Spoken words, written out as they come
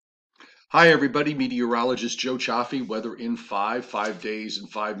Hi, everybody. Meteorologist Joe Chaffee. Weather in 5 days in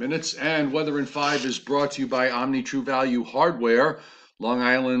 5 minutes. And Weather in 5 is brought to you by Omni True Value Hardware, Long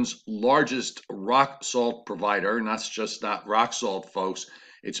Island's largest rock salt provider. And that's just not rock salt, folks.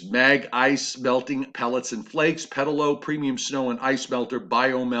 It's Mag Ice Melting Pellets and Flakes, Petalo Premium Snow and Ice Melter,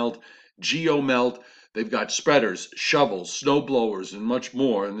 Biomelt, Geomelt. They've got spreaders, shovels, snow blowers, and much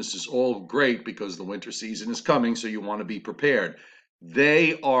more. And this is all great because the winter season is coming, so you want to be prepared.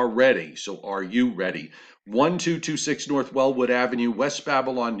 They are ready. So are you ready? 1226 North Wellwood Avenue, West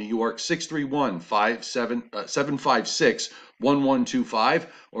Babylon, New York, 631-756-1125,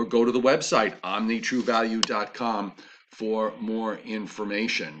 or go to the website, omnitruevalue.com, for more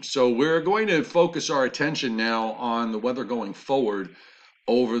information. So we're going to focus our attention now on the weather going forward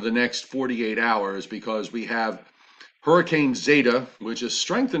over the next 48 hours because we have Hurricane Zeta, which is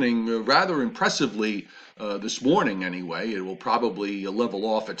strengthening rather impressively this morning anyway. It will probably level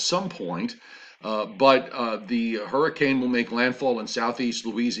off at some point, but the hurricane will make landfall in southeast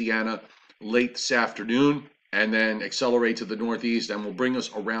Louisiana late this afternoon and then accelerate to the northeast and will bring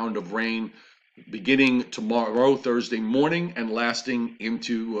us a round of rain beginning tomorrow, Thursday morning, and lasting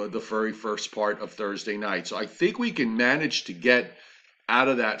into the very first part of Thursday night. So I think we can manage to get out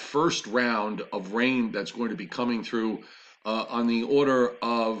of that first round of rain that's going to be coming through on the order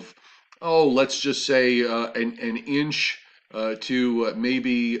of, let's just say an inch to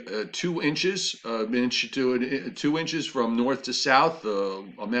maybe 2 inches, inch to 2 inches from north to south. The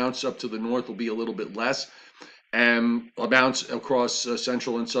amounts up to the north will be a little bit less, and amounts across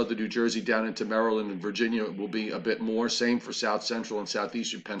central and southern New Jersey down into Maryland and Virginia will be a bit more. Same for south central and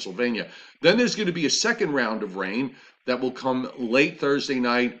southeastern Pennsylvania. Then there's going to be a second round of rain that will come late Thursday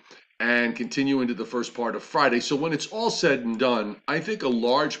night and continue into the first part of Friday. So when it's all said and done, I think a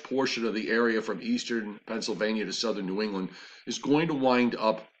large portion of the area from eastern Pennsylvania to southern New England is going to wind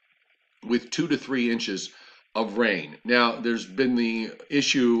up with 2 to 3 inches of rain. Now, there's been the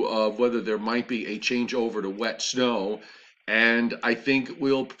issue of whether there might be a changeover to wet snow, and I think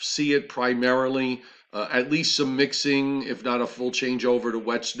we'll see it primarily, at least some mixing, if not a full changeover to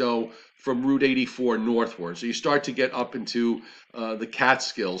wet snow from Route 84 northward. So you start to get up into the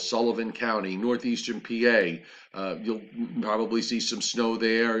Catskills, Sullivan County, northeastern PA. You'll probably see some snow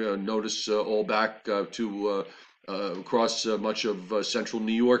there. Notice all back to across much of central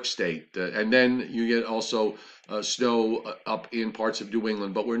New York State. And then you get also snow up in parts of New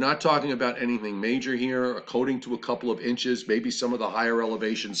England. But we're not talking about anything major here, a coating to a couple of inches. Maybe some of the higher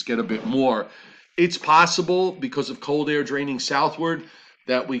elevations get a bit more. It's possible because of cold air draining southward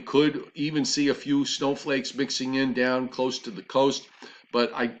that we could even see a few snowflakes mixing in down close to the coast,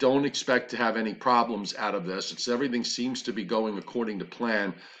 but I don't expect to have any problems out of this. Everything seems to be going according to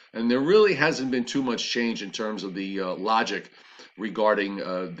plan, and there really hasn't been too much change in terms of the logic regarding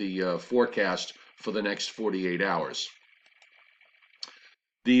the forecast for the next 48 hours.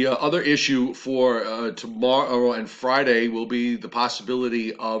 The other issue for tomorrow and Friday will be the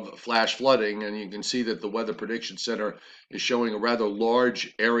possibility of flash flooding, and you can see that the Weather Prediction Center is showing a rather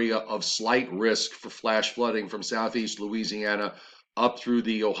large area of slight risk for flash flooding from southeast Louisiana up through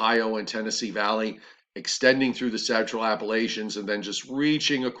the Ohio and Tennessee Valley, extending through the Central Appalachians, and then just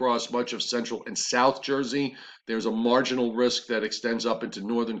reaching across much of central and south Jersey. There's a marginal risk that extends up into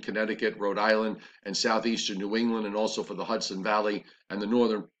northern Connecticut, Rhode Island, and southeastern New England, and also for the Hudson Valley and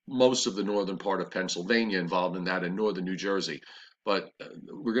the most of the northern part of Pennsylvania involved in that, and northern New Jersey. But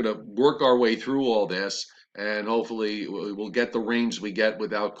we're going to work our way through all this, and hopefully we'll get the rains we get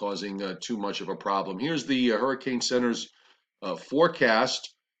without causing too much of a problem. Here's the Hurricane Center's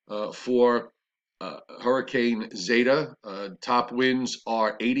forecast for Hurricane Zeta. Top winds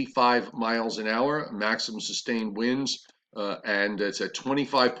are 85 miles an hour, maximum sustained winds, and it's at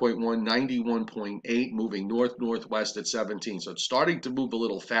 25.1, 91.8, moving north-northwest at 17. So it's starting to move a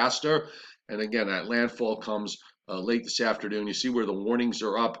little faster. And again, that landfall comes late this afternoon. You see where the warnings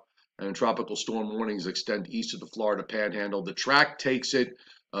are up, and tropical storm warnings extend east of the Florida Panhandle. The track takes it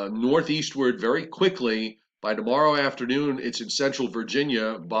northeastward very quickly. By tomorrow afternoon, it's in central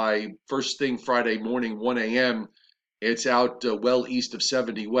Virginia. By first thing Friday morning, 1 a.m., it's out well east of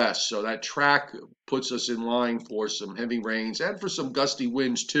 70 West. So that track puts us in line for some heavy rains and for some gusty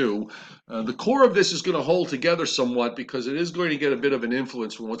winds, too. The core of this is going to hold together somewhat because it is going to get a bit of an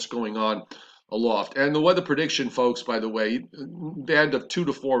influence from what's going on aloft. And the weather prediction, folks, by the way, band of 2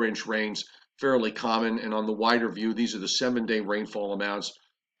 to 4 inch rains, fairly common. And on the wider view, these are the 7-day rainfall amounts.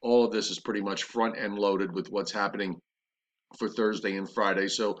 All of this is pretty much front end loaded with what's happening for Thursday and Friday.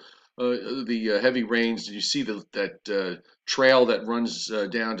 So the heavy rains, you see that trail that runs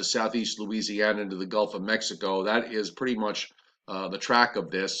down to southeast Louisiana into the Gulf of Mexico, that is pretty much the track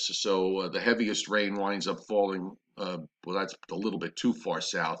of this. So the heaviest rain winds up falling. Well, that's a little bit too far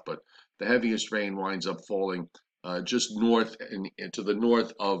south, but the heaviest rain winds up falling just north and to the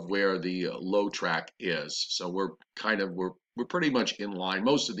north of where the low track is. So we're pretty much in line.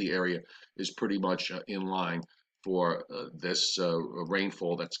 Most of the area is pretty much in line for this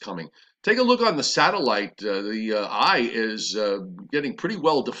rainfall that's coming. Take a look on the satellite. The eye is getting pretty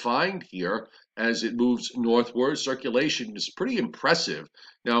well defined here as it moves northward. Circulation is pretty impressive.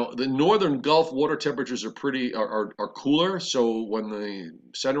 Now, the northern Gulf water temperatures are cooler, so when the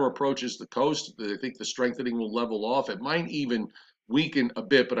center approaches the coast, I think the strengthening will level off. It might even weaken a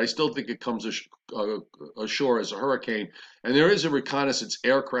bit, but I still think it comes ashore as a hurricane. And there is a reconnaissance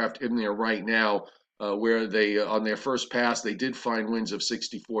aircraft in there right now, where they on their first pass they did find winds of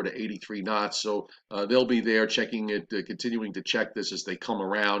 64 to 83 knots. So they'll be there checking it, continuing to check this as they come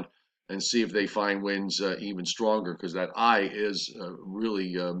around and see if they find winds even stronger, because that eye is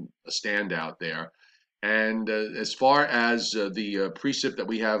really a standout there. And as far as the precip that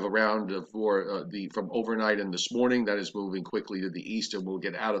we have around for the from overnight and this morning, that is moving quickly to the east and will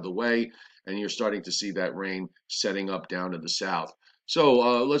get out of the way. And you're starting to see that rain setting up down to the south.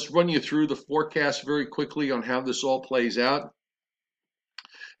 So let's run you through the forecast very quickly on how this all plays out.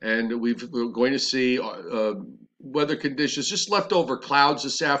 And we're going to see weather conditions, just leftover clouds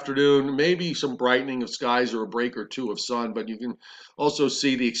this afternoon, maybe some brightening of skies or a break or two of sun, but you can also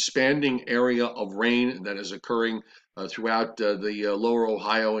see the expanding area of rain that is occurring throughout the lower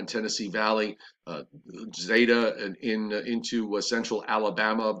Ohio and Tennessee Valley, Zeta into central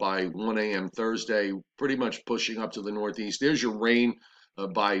Alabama by 1 a.m. Thursday, pretty much pushing up to the northeast. There's your rain.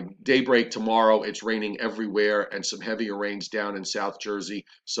 By daybreak tomorrow, it's raining everywhere, and some heavier rains down in South Jersey,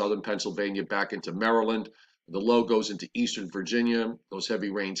 southern Pennsylvania, back into Maryland. The low goes into eastern Virginia. Those heavy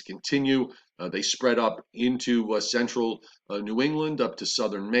rains continue. They spread up into central New England, up to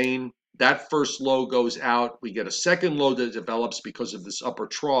southern Maine. That first low goes out. We get a second low that develops because of this upper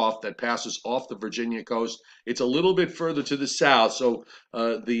trough that passes off the Virginia coast. It's a little bit further to the south. So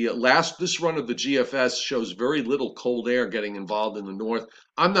this run of the GFS shows very little cold air getting involved in the north.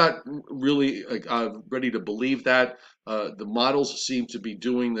 I'm not really ready to believe that. The models seem to be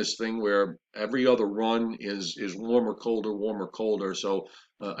doing this thing where every other run is warmer, colder, warmer, colder. So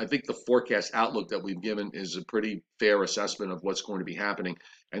I think the forecast outlook that we've given is a pretty fair assessment of what's going to be happening.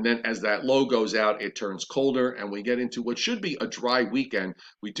 And then as that low goes out, it turns colder, and we get into what should be a dry weekend.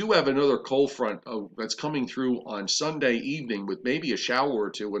 We do have another cold front that's coming through on Sunday evening with maybe a shower or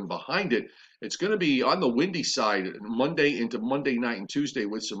two, and behind it, it's going to be on the windy side Monday into Monday night and Tuesday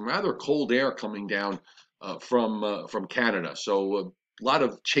with some rather cold air coming down from Canada. So a lot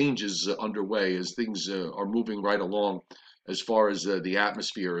of changes underway as things are moving right along as far as the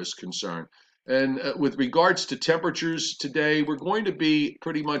atmosphere is concerned. And with regards to temperatures today, we're going to be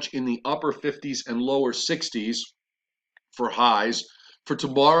pretty much in the upper 50s and lower 60s for highs. For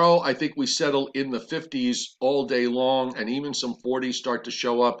tomorrow, I think we settle in the 50s all day long, and even some 40s start to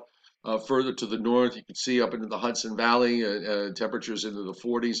show up further to the north. You can see up into the Hudson Valley, temperatures into the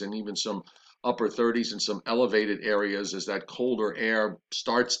 40s and even some upper 30s in some elevated areas as that colder air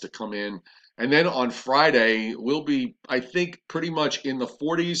starts to come in. And then on Friday, we'll be, I think, pretty much in the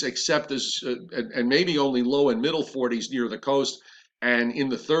 40s, except and maybe only low and middle 40s near the coast, and in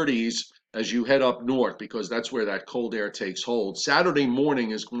the 30s as you head up north, because that's where that cold air takes hold. Saturday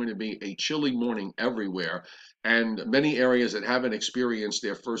morning is going to be a chilly morning everywhere, and many areas that haven't experienced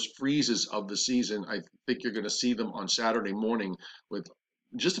their first freezes of the season, I think you're going to see them on Saturday morning with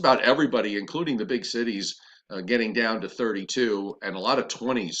just about everybody, including the big cities, getting down to 32, and a lot of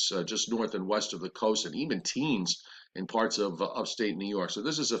 20s just north and west of the coast, and even teens in parts of upstate New York. So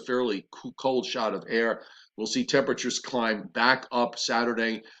this is a fairly cold shot of air. We'll see temperatures climb back up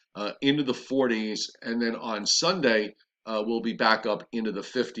Saturday into the 40s, and then on Sunday we'll be back up into the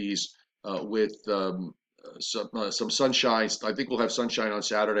 50s with some sunshine. I think we'll have sunshine on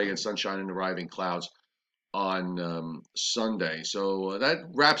Saturday and sunshine and arriving clouds on Sunday. So that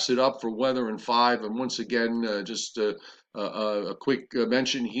wraps it up for Weather in 5. And once again, just a quick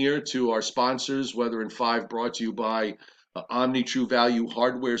mention here to our sponsors. Weather in 5 brought to you by Omni True Value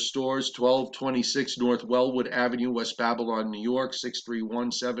Hardware Stores, 1226 North Wellwood Avenue, West Babylon, New York,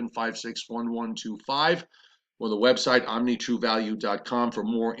 631-756-1125. Or the website omnitruevalue.com for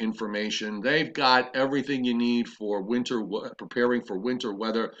more information. They've got everything you need for preparing for winter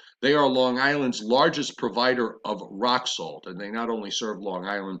weather. They are Long Island's largest provider of rock salt, and they not only serve Long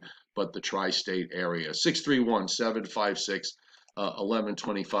Island, but the tri-state area.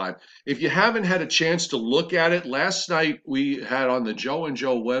 631-756-1125. If you haven't had a chance to look at it, last night we had on the Joe and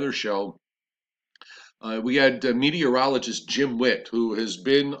Joe Weather Show We had meteorologist Jim Witt, who has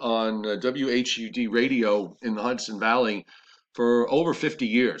been on WHUD radio in the Hudson Valley for over 50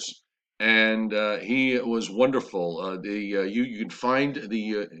 years. And he was wonderful. You can find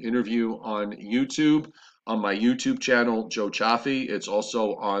the interview on YouTube, on my YouTube channel, Joe Chaffee. It's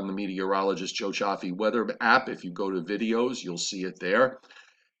also on the meteorologist Joe Chaffee weather app. If you go to videos, you'll see it there.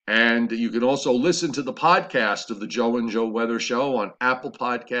 And you can also listen to the podcast of the Joe and Joe Weather Show on Apple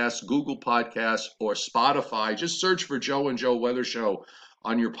Podcasts, Google Podcasts, or Spotify. Just search for Joe and Joe Weather Show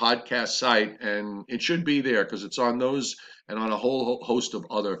on your podcast site, and it should be there because it's on those and on a whole host of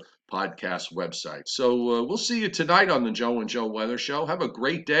other podcast websites. So we'll see you tonight on the Joe and Joe Weather Show. Have a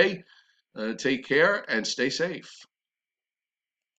great day. Take care and stay safe.